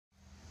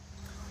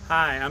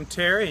Hi, I'm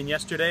Terry, and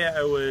yesterday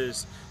I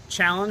was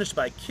challenged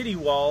by Kitty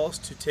Walls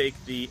to take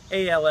the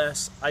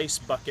ALS Ice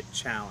Bucket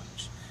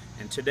Challenge.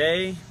 And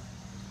today,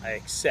 I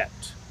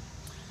accept.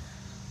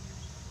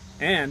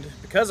 And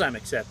because I'm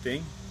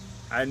accepting,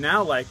 I'd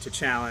now like to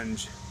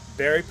challenge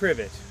Barry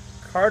Privet,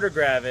 Carter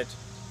Gravitt,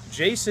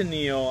 Jason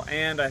Neal,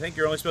 and I think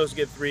you're only supposed to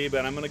get 3,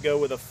 but I'm going to go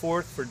with a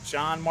 4th for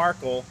John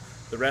Markle,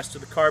 the rest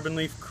of the Carbon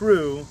Leaf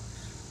crew,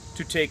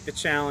 to take the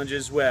challenge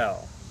as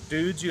well.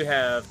 Dudes, you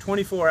have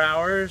 24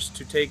 hours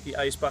to take the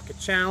Ice Bucket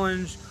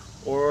Challenge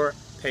or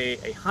pay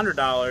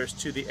 $100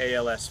 to the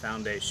ALS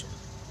Foundation.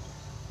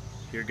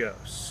 Here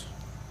goes.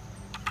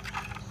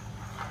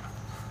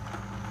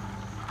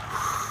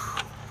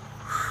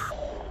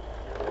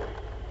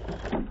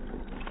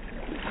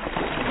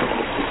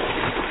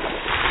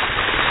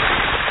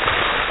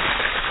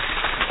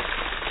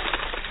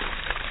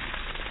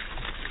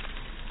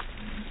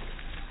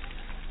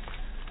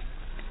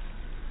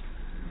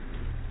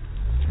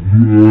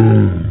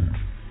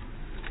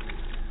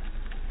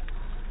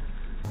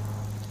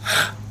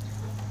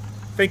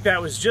 I think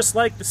that was just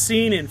like the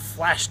scene in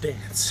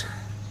Flashdance.